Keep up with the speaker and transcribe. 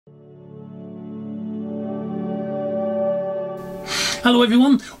Hello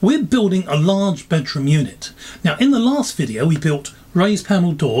everyone, we're building a large bedroom unit. Now in the last video we built raised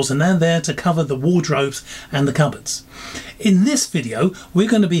panel doors and they're there to cover the wardrobes and the cupboards. In this video we're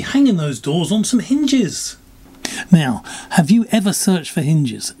going to be hanging those doors on some hinges. Now, have you ever searched for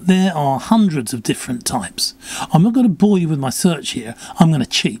hinges? There are hundreds of different types. I'm not going to bore you with my search here, I'm going to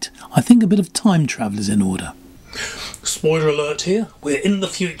cheat. I think a bit of time travel is in order. Spoiler alert here, we're in the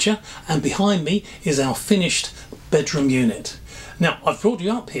future and behind me is our finished bedroom unit. Now I've brought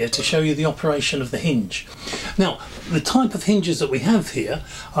you up here to show you the operation of the hinge. Now the type of hinges that we have here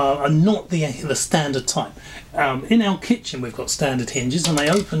are not the standard type. In our kitchen we've got standard hinges and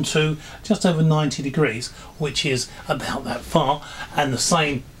they open to just over 90 degrees, which is about that far, and the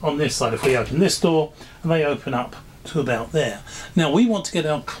same on this side. If we open this door they open up to about there. Now we want to get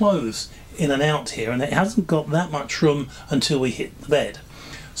our clothes in and out here and it hasn't got that much room until we hit the bed.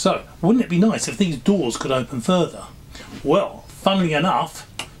 So wouldn't it be nice if these doors could open further? Well, funnily enough,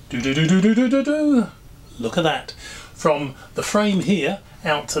 look at that. From the frame here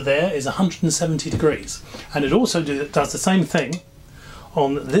out to there is 170 degrees, and it also does the same thing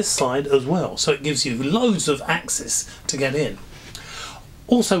on this side as well, so it gives you loads of access to get in.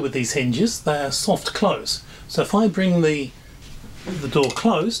 Also with these hinges, they're soft close, so if I bring the door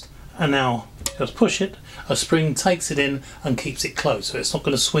closed and now just push it, a spring takes it in and keeps it closed, so it's not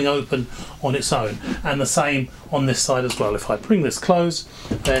going to swing open on its own. And the same on this side as well. If I bring this closed,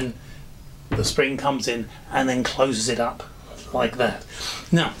 then the spring comes in and then closes it up like that.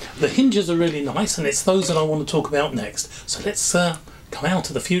 Now the hinges are really nice and it's those that I want to talk about next. So let's come out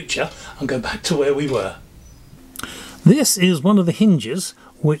of the future and go back to where we were. This is one of the hinges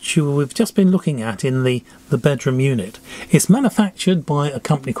which we've just been looking at in the bedroom unit. It's manufactured by a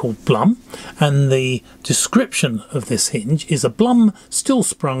company called Blum, and the description of this hinge is a Blum steel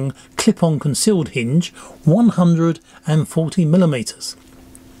sprung clip-on concealed hinge, 140 millimeters.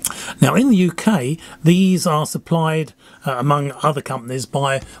 Now in the UK these are supplied among other companies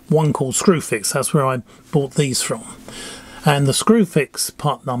by one called Screwfix. That's where I bought these from, and the Screwfix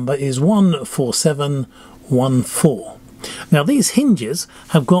part number is 14714. Now these hinges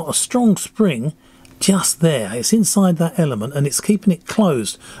have got a strong spring just there. It's inside that element and it's keeping it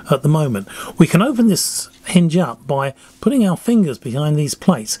closed at the moment. We can open this hinge up by putting our fingers behind these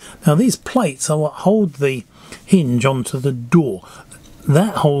plates. Now these plates are what hold the hinge onto the door.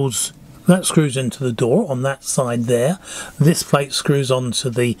 That screws into the door on that side there. This plate screws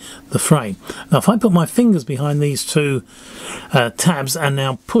onto the frame. Now if I put my fingers behind these two tabs and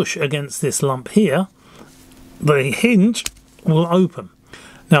now push against this lump here, the hinge will open.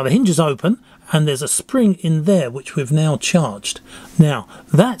 Now the hinge is open and there's a spring in there which we've now charged. Now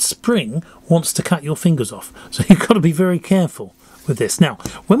that spring wants to cut your fingers off, so you've got to be very careful with this. Now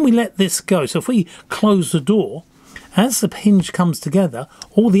when we let this go, so if we close the door, as the hinge comes together,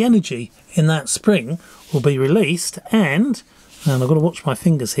 all the energy in that spring will be released and I've got to watch my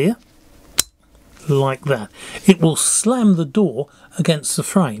fingers here, like that. It will slam the door against the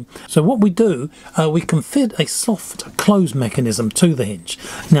frame. So what we do, we can fit a soft close mechanism to the hinge.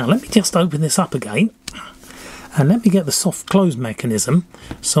 Now let me just open this up again and let me get the soft close mechanism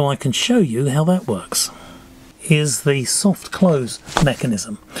so I can show you how that works. Here's the soft close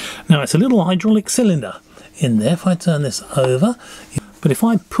mechanism. Now it's a little hydraulic cylinder in there. If I turn this over, but if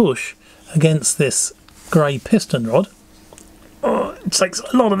I push against this grey piston rod, it takes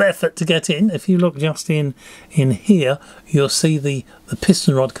a lot of effort to get in. If you look just in here, you'll see the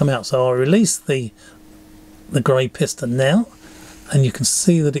piston rod come out. So I'll release the grey piston now, and you can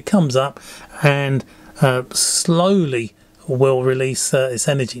see that it comes up and slowly will release its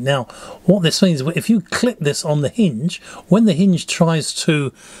energy. Now what this means, if you clip this on the hinge, when the hinge tries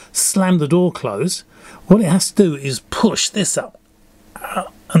to slam the door closed, what it has to do is push this up,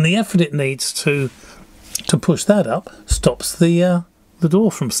 and the effort it needs to push that up stops the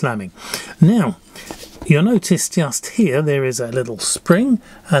door from slamming. Now you'll notice just here there is a little spring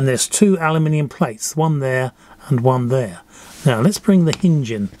and there's two aluminium plates, one there and one there. Now let's bring the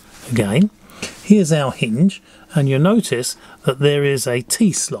hinge in again. Here's our hinge and you'll notice that there is a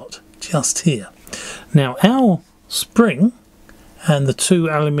T-slot just here. Now our spring and the two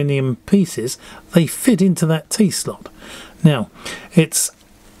aluminium pieces, they fit into that T-slot. Now it's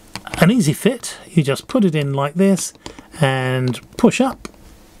an easy fit. You just put it in like this and push up,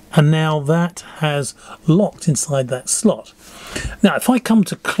 and now that has locked inside that slot. Now if I come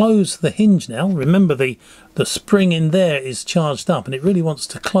to close the hinge now, remember the spring in there is charged up and it really wants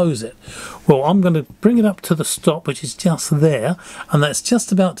to close it. Well, I'm going to bring it up to the stop, which is just there, and that's just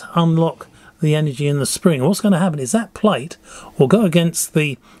about to unlock the energy in the spring. What's going to happen is that plate will go against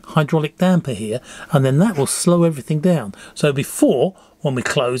the hydraulic damper here, and then that will slow everything down. So before, when we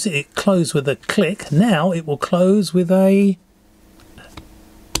close it, it closed with a click. Now it will close with a...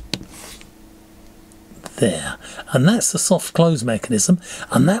 there. And that's the soft close mechanism,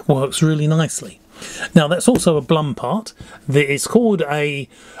 and that works really nicely. Now that's also a Blum part. It's called a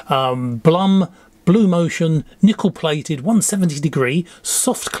Blum Blue Motion nickel plated 170-degree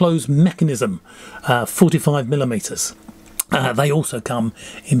soft close mechanism, 45mm. They also come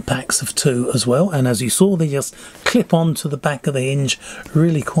in packs of 2 as well, and as you saw, they just clip onto the back of the hinge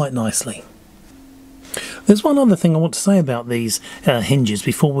really quite nicely. There's one other thing I want to say about these hinges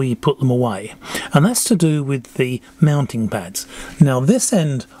before we put them away, and that's to do with the mounting pads. Now this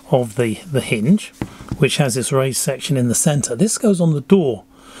end of the hinge, which has this raised section in the centre, this goes on the door.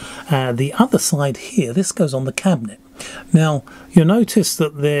 The other side here, this goes on the cabinet. Now you'll notice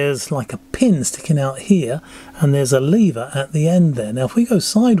that there's like a pin sticking out here, and there's a lever at the end there. Now if we go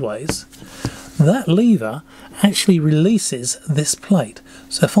sideways, that lever actually releases this plate.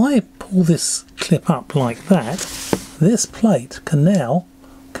 So if I pull this clip up like that, this plate can now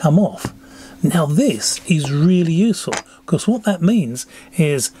come off. Now this is really useful, because what that means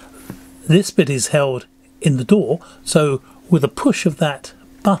is this bit is held in the door, so with a push of that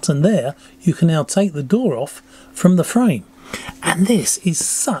button there, you can now take the door off from the frame. And this is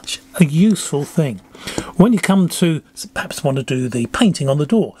such a useful thing. When you come to perhaps want to do the painting on the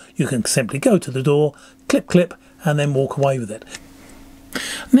door, you can simply go to the door, clip, clip, and then walk away with it.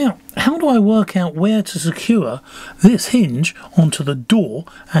 Now, how do I work out where to secure this hinge onto the door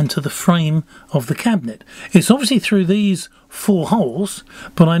and to the frame of the cabinet? It's obviously through these 4 holes,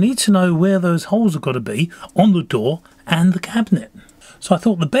 but I need to know where those holes have got to be on the door and the cabinet. So I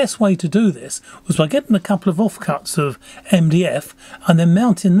thought the best way to do this was by getting a couple of offcuts of MDF and then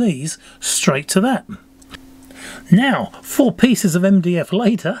mounting these straight to that. Now, 4 pieces of MDF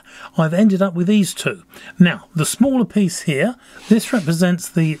later, I've ended up with these 2. Now, the smaller piece here, this represents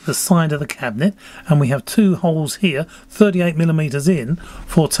the side of the cabinet, and we have 2 holes here, 38mm in,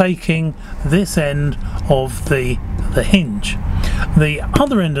 for taking this end of the hinge. The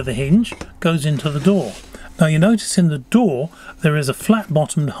other end of the hinge goes into the door. Now you notice in the door there is a flat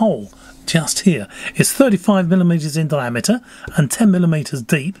bottomed hole just here. It's 35mm in diameter and 10mm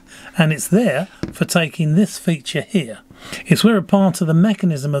deep, and it's there for taking this feature here. It's where a part of the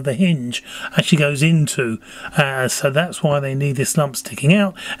mechanism of the hinge actually goes into, so that's why they need this lump sticking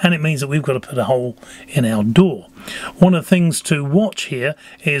out, and it means that we've got to put a hole in our door. One of the things to watch here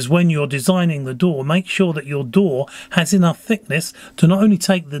is when you're designing the door, make sure that your door has enough thickness to not only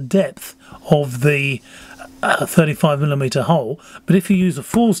take the depth of the 35mm hole, but if you use a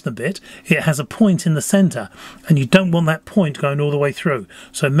Forstner bit, it has a point in the centre, and you don't want that point going all the way through.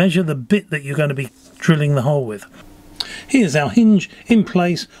 So measure the bit that you're going to be drilling the hole with. Here's our hinge in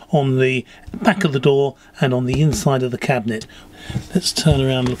place on the back of the door and on the inside of the cabinet. Let's turn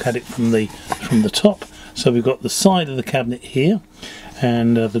around and look at it from the top. So we've got the side of the cabinet here,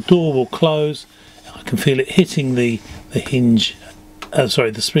 and the door will close. I can feel it hitting the hinge,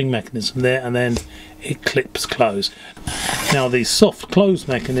 the spring mechanism there, and then it clips close. Now the soft close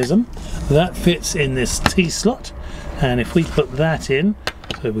mechanism, that fits in this T-slot, and if we put that in,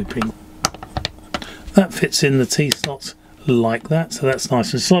 so we bring that fits in the T-slots like that, so that's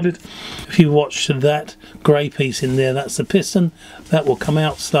nice and solid. If you watch that grey piece in there, that's the piston. That will come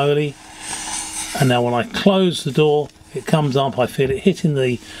out slowly, and now when I close the door, it comes up. I feel it hitting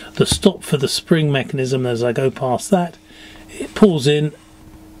the stop for the spring mechanism. As I go past that, it pulls in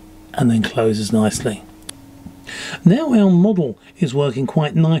and then closes nicely. Now our model is working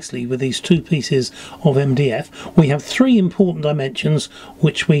quite nicely with these 2 pieces of MDF. We have 3 important dimensions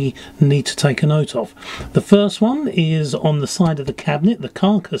which we need to take a note of. The first one is on the side of the cabinet, the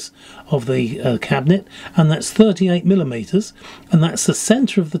carcass of the cabinet, and that's 38mm, and that's the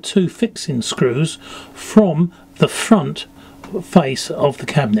centre of the 2 fixing screws from the front face of the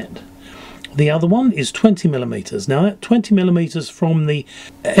cabinet. The other one is 20mm. Now that 20mm from the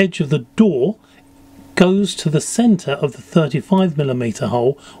edge of the door goes to the centre of the 35mm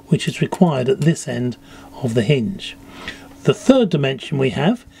hole, which is required at this end of the hinge. The third dimension we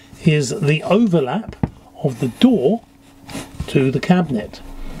have is the overlap of the door to the cabinet.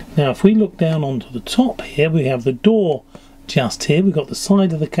 Now if we look down onto the top here, we have the door just here. We've got the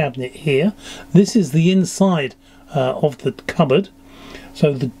side of the cabinet here. This is the inside of the cupboard.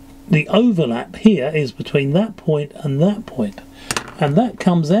 So the overlap here is between that point, and that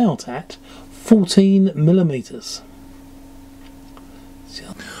comes out at 14mm.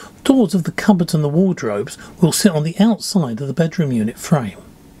 Doors of the cupboards and the wardrobes will sit on the outside of the bedroom unit frame.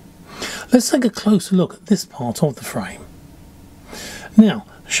 Let's take a closer look at this part of the frame. Now,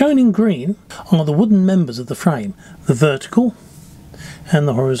 shown in green are the wooden members of the frame, the vertical and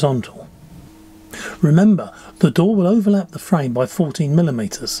the horizontal. Remember, the door will overlap the frame by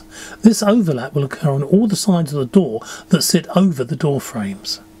 14mm. This overlap will occur on all the sides of the door that sit over the door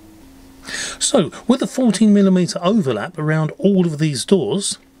frames. So, with a 14mm overlap around all of these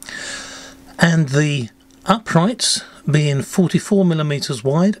doors, and the uprights being 44mm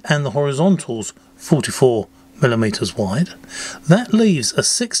wide and the horizontals 44mm wide, that leaves a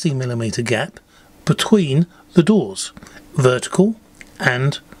 60mm gap between the doors, vertical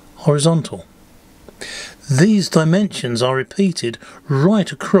and horizontal. These dimensions are repeated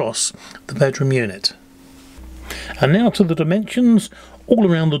right across the bedroom unit. And now to the dimensions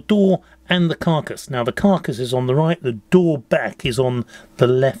all around the door and the carcass. Now the carcass is on the right, the door back is on the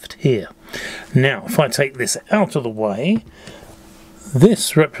left here. Now if I take this out of the way,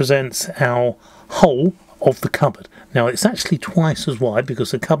 this represents our hole of the cupboard. Now it's actually twice as wide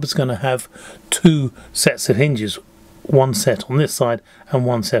because the cupboard's going to have two sets of hinges, one set on this side and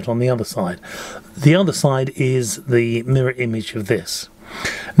one set on the other side. The other side is the mirror image of this.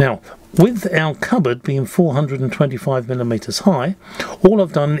 Now, with our cupboard being 425mm high, all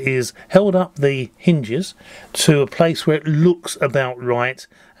I've done is held up the hinges to a place where it looks about right,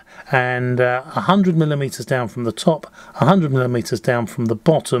 and 100mm down from the top, 100mm down from the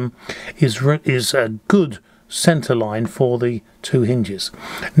bottom is a good centre line for the two hinges.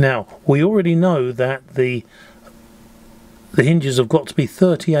 Now, we already know that the hinges have got to be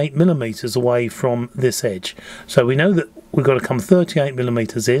 38mm away from this edge. So we know that we've got to come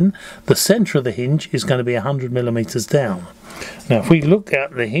 38mm in. The centre of the hinge is going to be 100mm down. Now if we look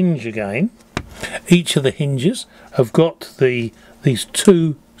at the hinge again, each of the hinges have got these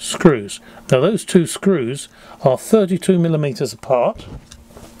two screws. Now those two screws are 32mm apart,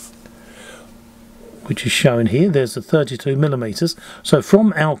 which is shown here. There's the 32mm. So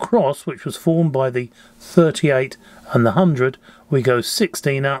from our cross, which was formed by the 38 and the 100, we go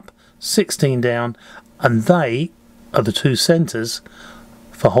 16 up, 16 down, and they are the two centres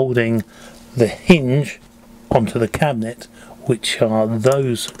for holding the hinge onto the cabinet, which are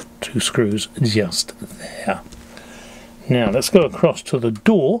those two screws just there. Now let's go across to the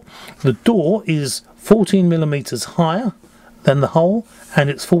door. The door is 14mm higher than the hole, and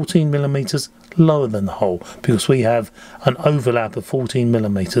it's 14mm lower than the hole because we have an overlap of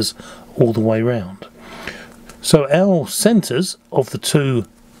 14mm all the way round. So our centres of the two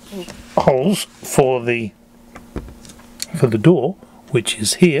holes for the door, which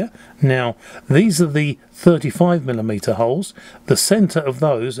is here, now these are the 35mm holes. The centre of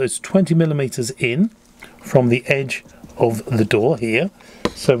those is 20mm in from the edge of the door here.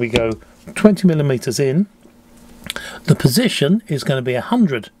 So we go 20mm in. The position is going to be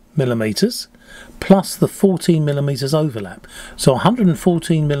 100mm plus the 14mm overlap. So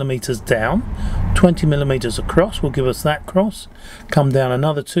 114mm down, 20mm across will give us that cross. Come down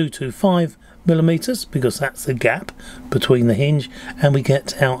another 225mm because that's the gap between the hinge, and we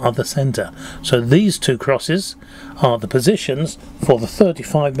get our other centre. So these two crosses are the positions for the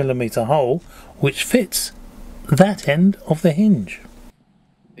 35mm hole which fits that end of the hinge.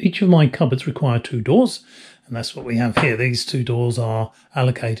 Each of my cupboards require two doors, and that's what we have here. These two doors are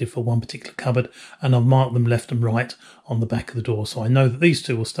allocated for one particular cupboard, and I've marked them left and right on the back of the door, so I know that these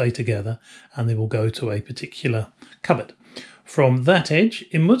two will stay together and they will go to a particular cupboard. From that edge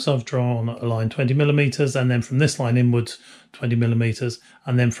inwards I've drawn a line 20mm, and then from this line inwards 20mm,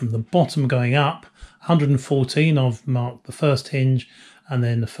 and then from the bottom going up 114 I've marked the first hinge, and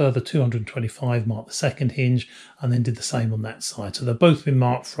then a further 225 marked the second hinge, and then did the same on that side. So they've both been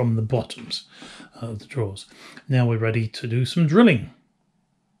marked from the bottoms of the drawers. Now we're ready to do some drilling.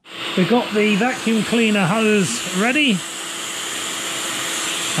 We've got the vacuum cleaner hose ready,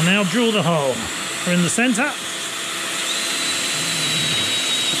 and now drill the hole. We're in the centre.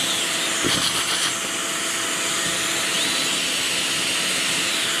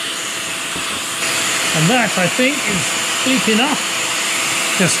 And that, I think, is deep enough.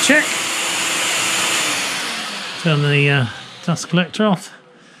 Just check. Turn the dust collector off.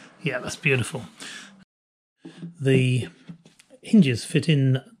 Yeah, that's beautiful. The hinges fit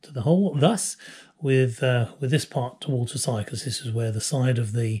in to the hole thus with this part towards the side, because this is where the side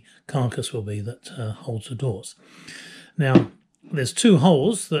of the carcass will be that holds the doors. Now there's two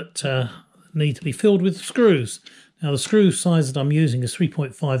holes that need to be filled with screws. Now the screw size that I'm using is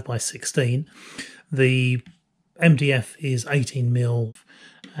 3.5 by 16. The MDF is 18mm,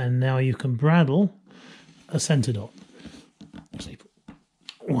 and now you can braddle a centre dot. So you put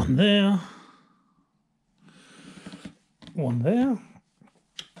one there, one there.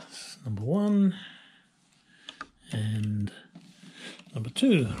 number 1 and number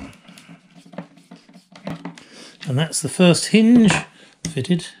 2. And that's the first hinge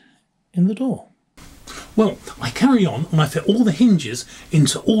fitted in the door. Well, I carry on and I fit all the hinges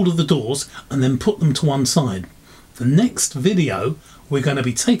into all of the doors and then put them to one side. The next video we're going to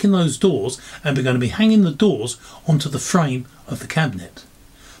be taking those doors and we're going to be hanging the doors onto the frame of the cabinet.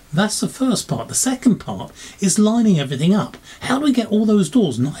 That's the first part. The second part is lining everything up. How do we get all those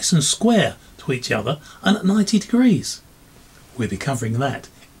doors nice and square to each other and at 90 degrees? We'll be covering that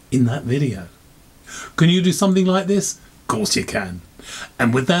in that video. Can you do something like this? Of course you can.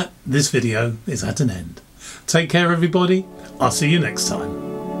 And with that, this video is at an end. Take care everybody. I'll see you next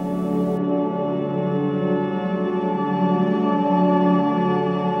time.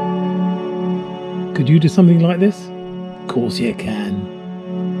 Could you do something like this? Of course you can.